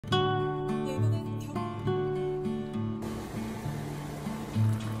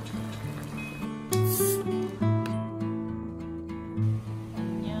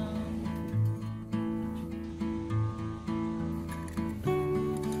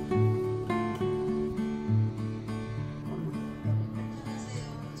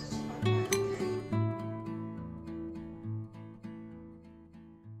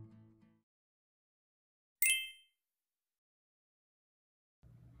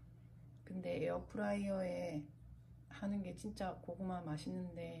근데 에어프라이어에 하는 게 진짜 고구마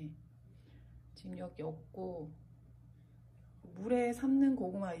맛있는데 지금 여기 없고 물에 삶는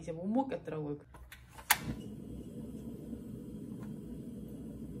고구마 이제 못 먹겠더라고요.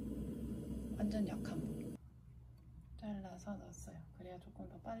 완전 약한 불 잘라서 넣었어요. 그래야 조금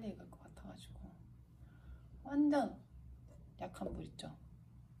더 빨리 익을 것 같아가지고. 완전 약한 불 있죠.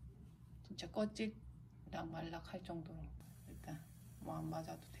 진짜 꺼지락 말락 할 정도로. 일단 뭐 안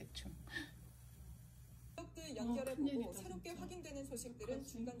맞아도 대충. 들 연결해보고 새롭게 진짜. 확인되는 소식들은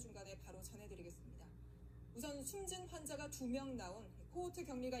중간중간에 바로 전해드리겠습니다. 우선 숨진 환자가 2명 나온 코호트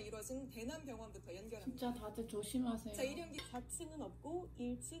격리가 이루어진 대남병원부터 연결합니다. 진짜 다들 조심하세요. 자, 1형기 4층은 없고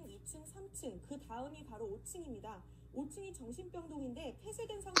 1층, 2층, 3층, 그 다음이 바로 5층입니다. 5층이 정신병동인데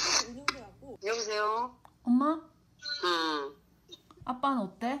폐쇄된 상태로 운영되었고. 여보세요? 엄마? 응. 아빠는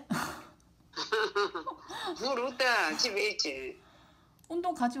어때? 뭘 어때? 집에 있지.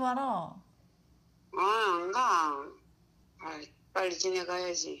 운동 가지 마라. 안 가. 빨리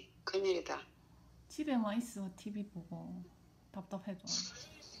지내가야지. 큰일이다. 집에만 있어. TV 보고 답답해도.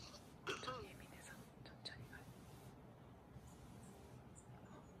 예민해서 천천히 가요.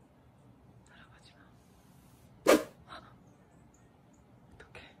 따라가지 마.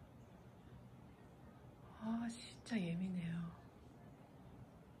 어떡해. 아 진짜 예민해요.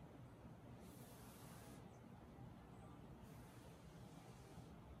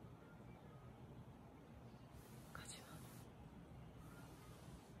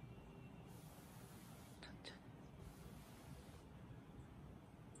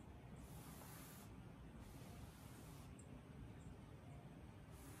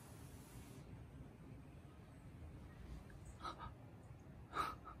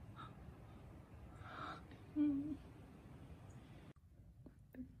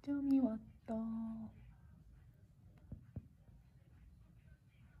 백점이 왔다.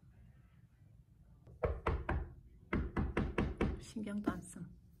 신경도 안 씀.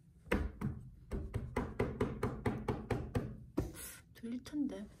 들릴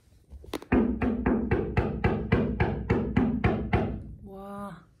텐데.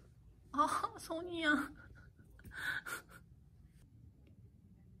 와, 아 손이야.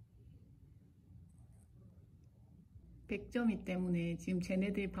 백점이 때문에 지금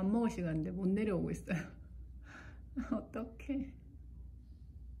쟤네들이 밥 먹을 시간인데 못 내려오고 있어요. 어떡해.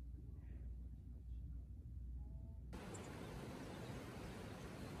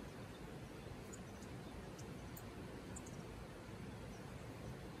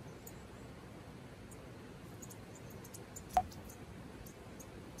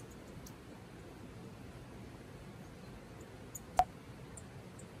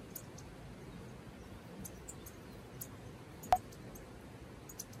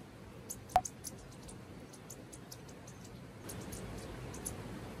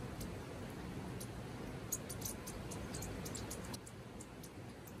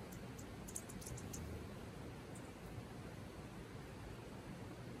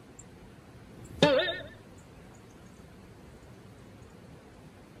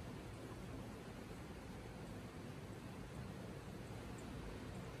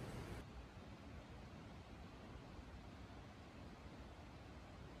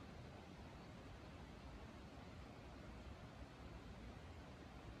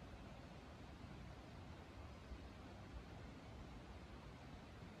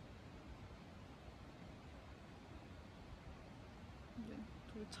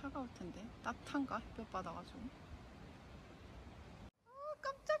 돌 차가울 텐데. 따뜻한가? 햇볕 받아가지고.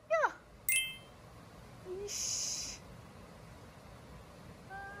 깜짝이야. 이씨.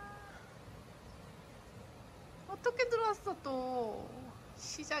 어떻게 들어왔어 또.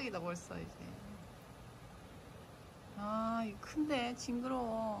 시작이다 벌써 이제. 이 큰데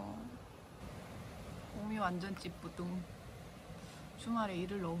징그러워. 몸이 완전 찌뿌둥. 주말에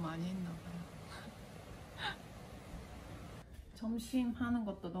일을 너무 많이 했나봐요. 점심 하는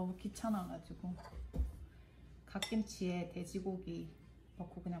것도 너무 귀찮아가지고 갓김치에 돼지고기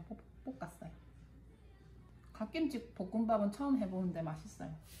넣고 그냥 볶았어요. 갓김치 볶음밥은 처음 해보는데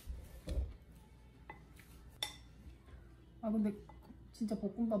맛있어요. 근데 진짜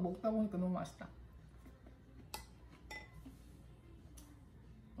볶음밥 먹다 보니까 너무 맛있다.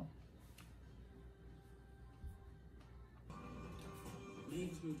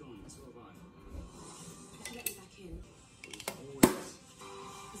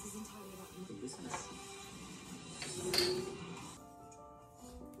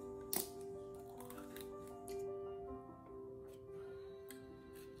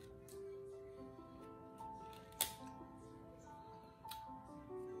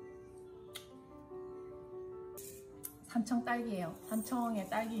 산청 딸기예요. 산청의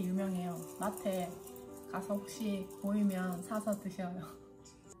딸기 유명해요. 마트에 가서 혹시 보이면 사서 드셔요.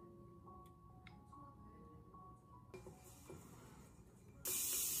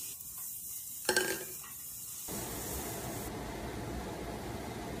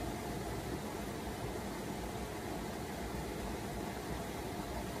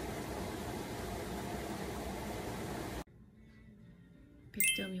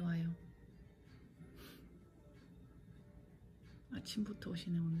 백점이 와요. 아침부터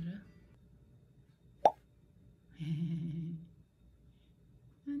오시네 오늘은.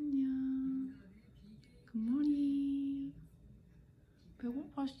 안녕. 굿모닝.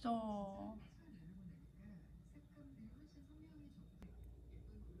 배고팠어.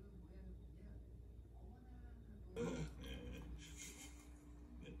 네,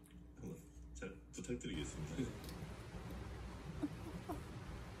 한번 잘 부탁드리겠습니다.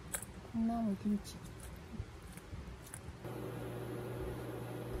 콩나물 김치.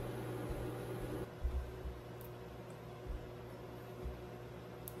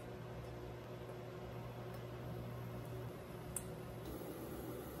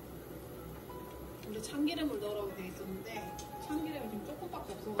 원래 참기름을 넣으라고 되어 있었는데 참기름이 지금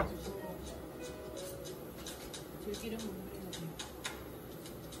조금밖에 없어가지고 들기름을 넣으려고 해요.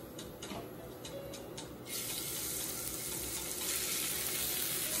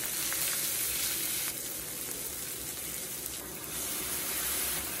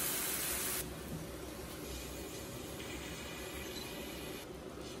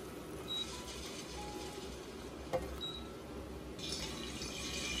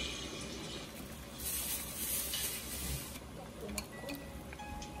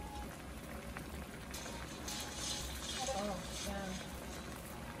 그냥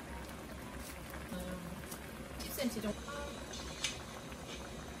 10cm 정도.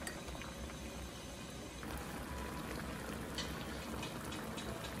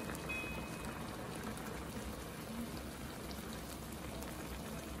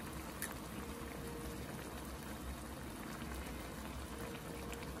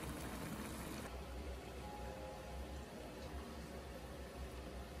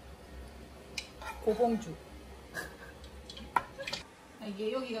 고봉주.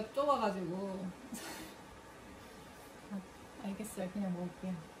 이게 여기가 좁아가지고. 알겠어요. 그냥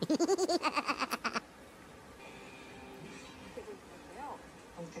먹을게요.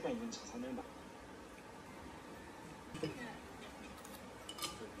 형태가 있는 자산을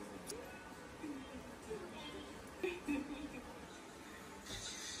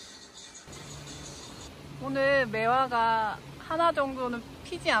오늘 매화가 하나 정도는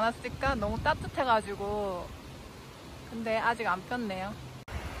피지 않았을까? 너무 따뜻해가지고. 근데 아직 안 폈네요.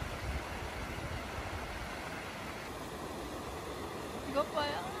 이것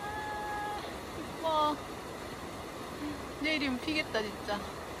봐요. 이뻐. 내일이면 피겠다 진짜.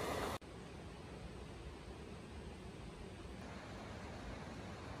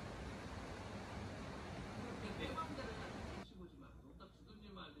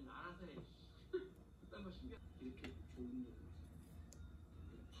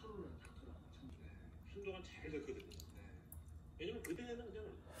 한동안 잘 됐거든요. 왜냐면 그때는 그냥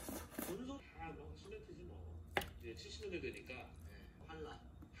분소 다뭐 시멘트지 뭐. 이제 70년대 되니까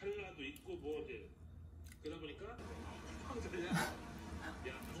한라도 있고 뭐 이제 그러다 보니까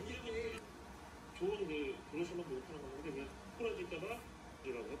야 일본이 좋은 그 브로셔만 못하는 건데 왜 부러질까봐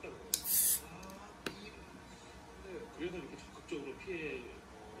이라고 했다는 거예요. 그래서 이렇게 적극적으로 피해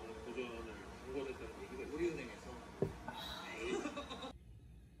보전을 강구했다는 얘기가 우리은행에서.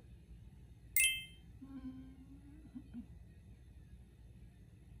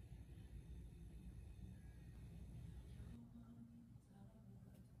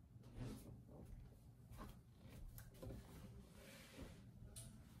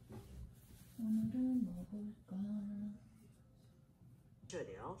 오늘은 먹을까? 해야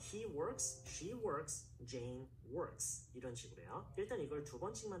돼요. He works, she works, Jane works 이런 식으로요. 일단 이걸 두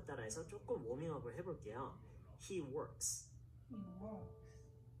번씩만 따라해서 조금 워밍업을 해볼게요. He works.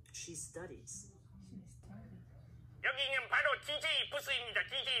 She studies. 여기는 바로 DJ 부스입니다.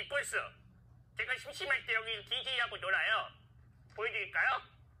 DJ 부스. 제가 심심할 때 여기 DJ하고 놀아요. 보여드릴까요?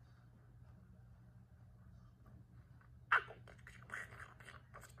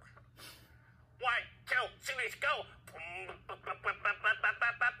 One, two, three, let's go.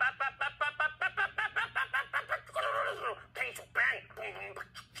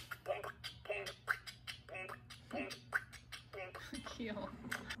 귀여워.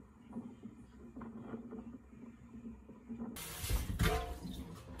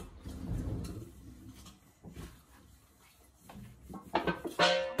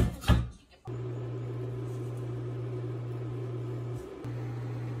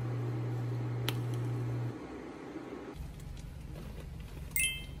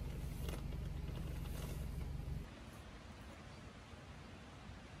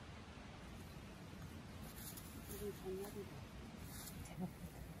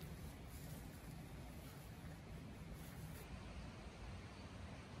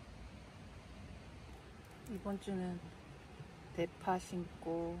 이번 주는 대파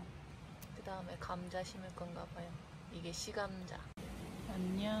심고 그 다음에 감자 심을 건가 봐요. 이게 시감자.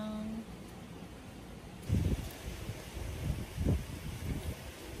 안녕.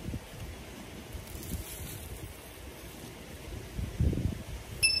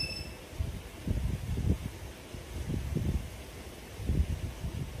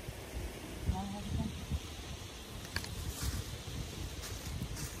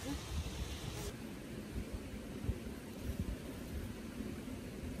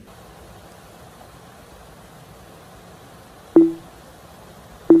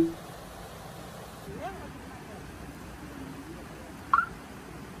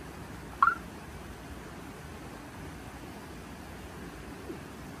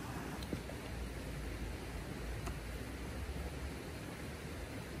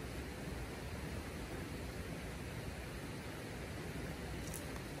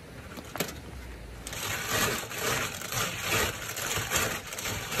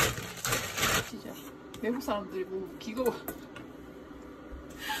 외국 사람들이 뭐 기거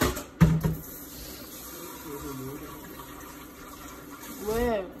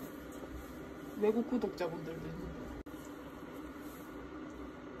왜 외국 구독자분들도 있는데.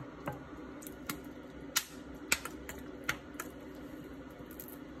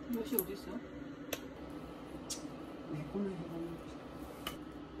 몇이 어디 있어? 내 꿈을 해보는 거지.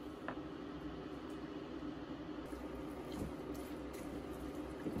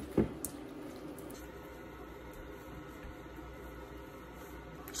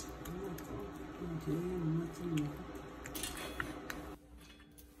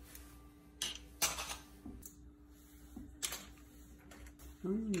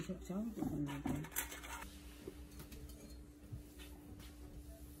 형님이 적자하고 있는데.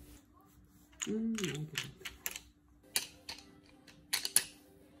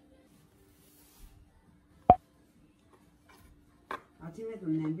 아침에도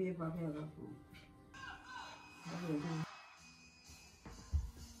냄비에 밥 해갖고.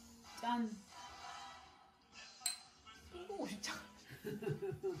 짠. 보고 싶잖아.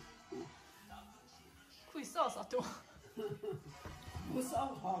 그 있어, 싸죠. 뭐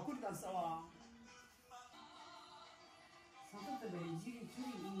싸워? 그러다 싸워. 사람 때문에 이질이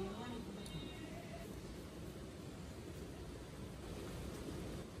줄이 인연만이 그렇게.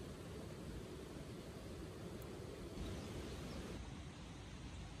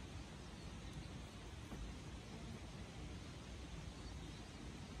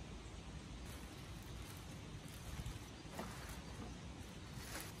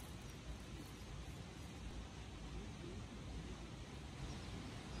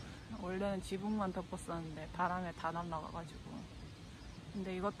 원래는 지붕만 덮었었는데 바람에 다 날아가가지고.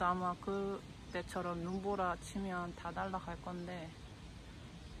 근데 이것도 아마 그때처럼 눈보라 치면 다 날아갈 건데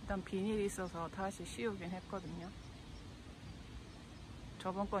일단 비닐이 있어서 다시 씌우긴 했거든요.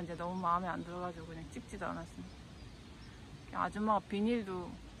 저번 거 이제 너무 마음에 안 들어가지고 그냥 찍지도 않았습니다. 그냥 아줌마가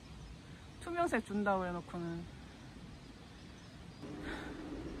비닐도 투명색 준다고 해놓고는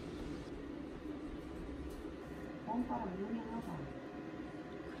봄바람 유명하다.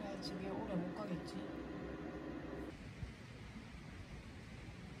 그래, 집에 오래 못 가겠지.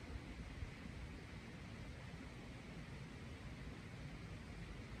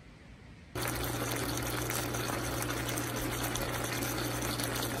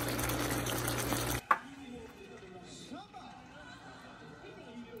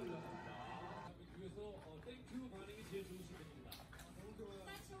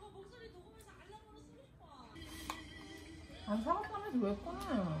 안 사갔다면서 왜 꺼내?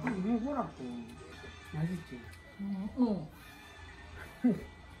 왜 보라고? 맛있지? 응.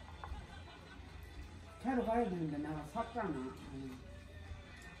 차로 가야 되는데 내가 샀잖아.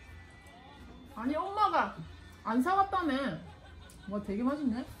 아니, 엄마가 안 사갔다며. 뭐 되게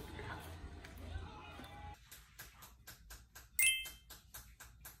맛있네.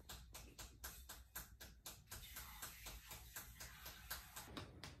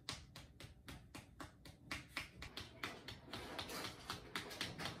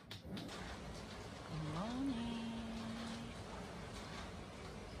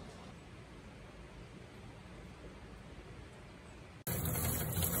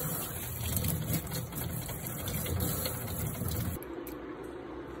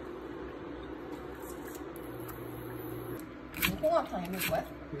 홍합탕 해볼 거야?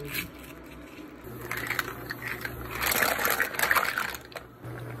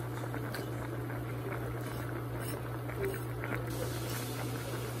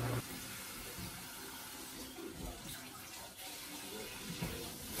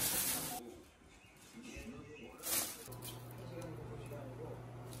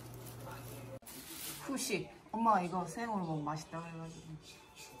 후식. 엄마가 이거 생으로 먹으면 맛있다고 해가지고.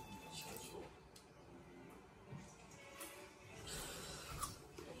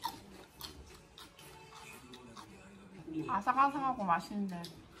 아삭아삭하고 맛있는데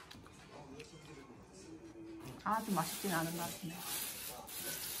아주 맛있진 않은 것 같은데.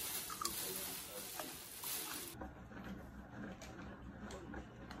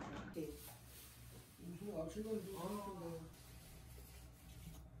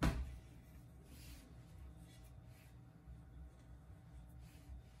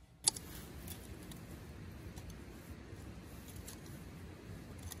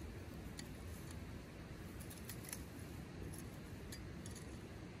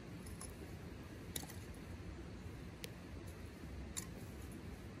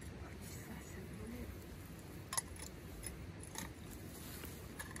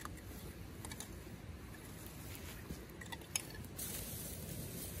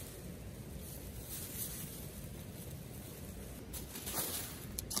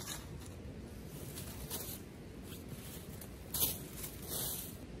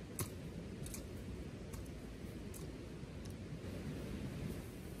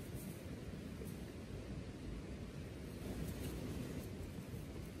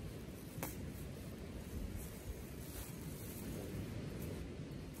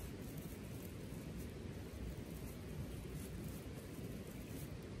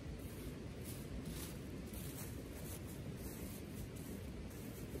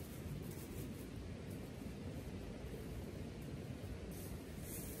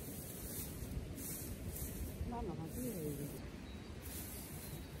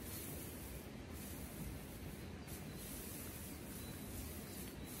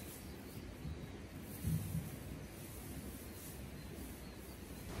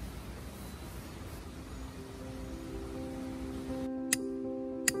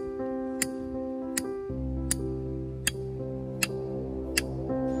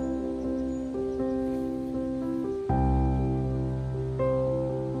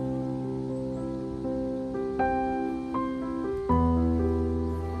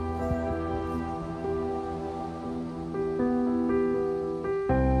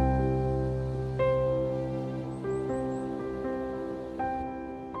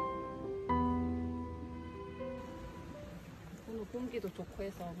 공기도 좋고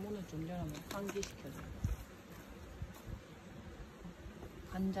해서 문을 좀 열어놓으면 환기시켜줘.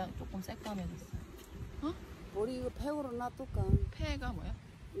 간장 조금 새까매졌어. 어? 우리 이거 팩으로 놔둘까? 폐가 뭐야?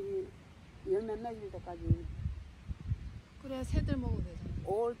 이 열매 맺을 때까지. 그래 새들 먹어도 되잖아.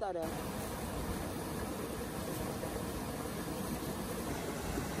 5월달에.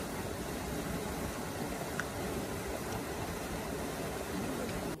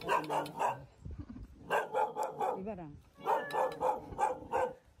 이봐라.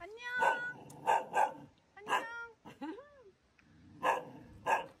 안녕. 안녕.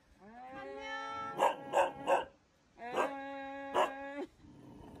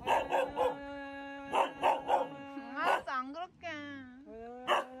 알았어, 안 그럴게.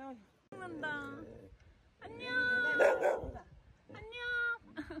 먹는다. 안녕. 안녕.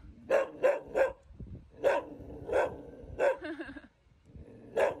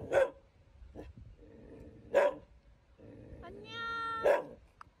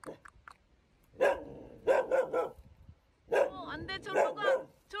 안 돼, 저리로 가.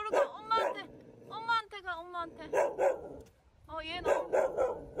 저리로 가. 엄마한테 가, 엄마한테. 얘 너무.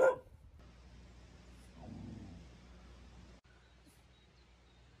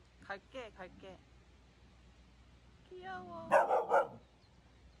 갈게. 귀여워.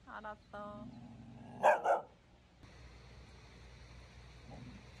 알았어.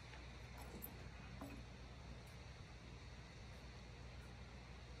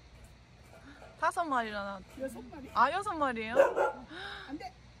 다섯 마리나 나왔다. 6마리. 아, 6마리예요? 안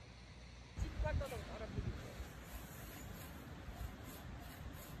돼. 집 갔다가 알아보기.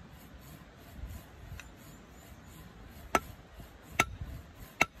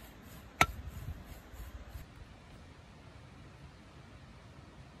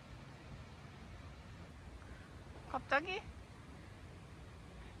 갑자기?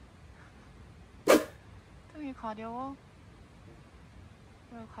 등이 가려워?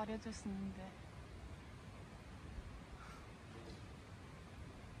 왜 가려질 수 있는데?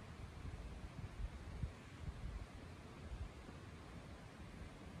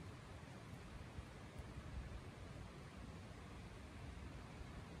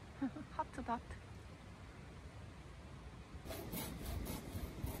 하트다, 하트.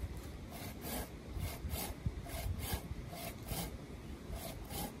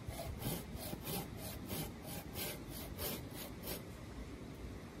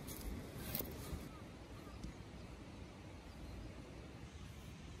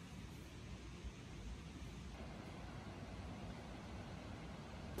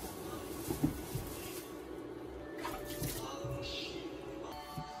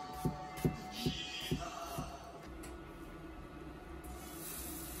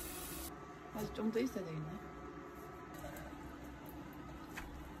 있어야 되겠네.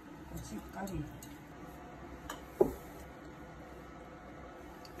 고춧가루.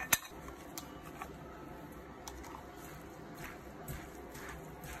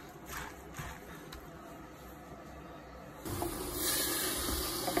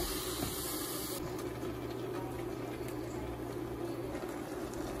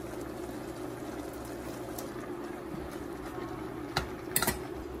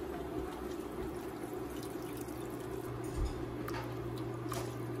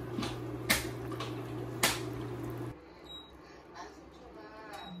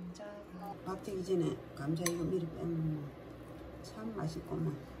 밥 되기 전에 감자 이거 미리 빼면 참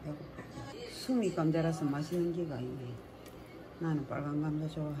맛있구만. 배고파. 숨이 감자라서 맛있는 게가 이게. 나는 빨간 감자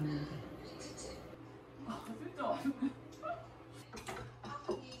좋아하는데. 아 진짜 맛있네.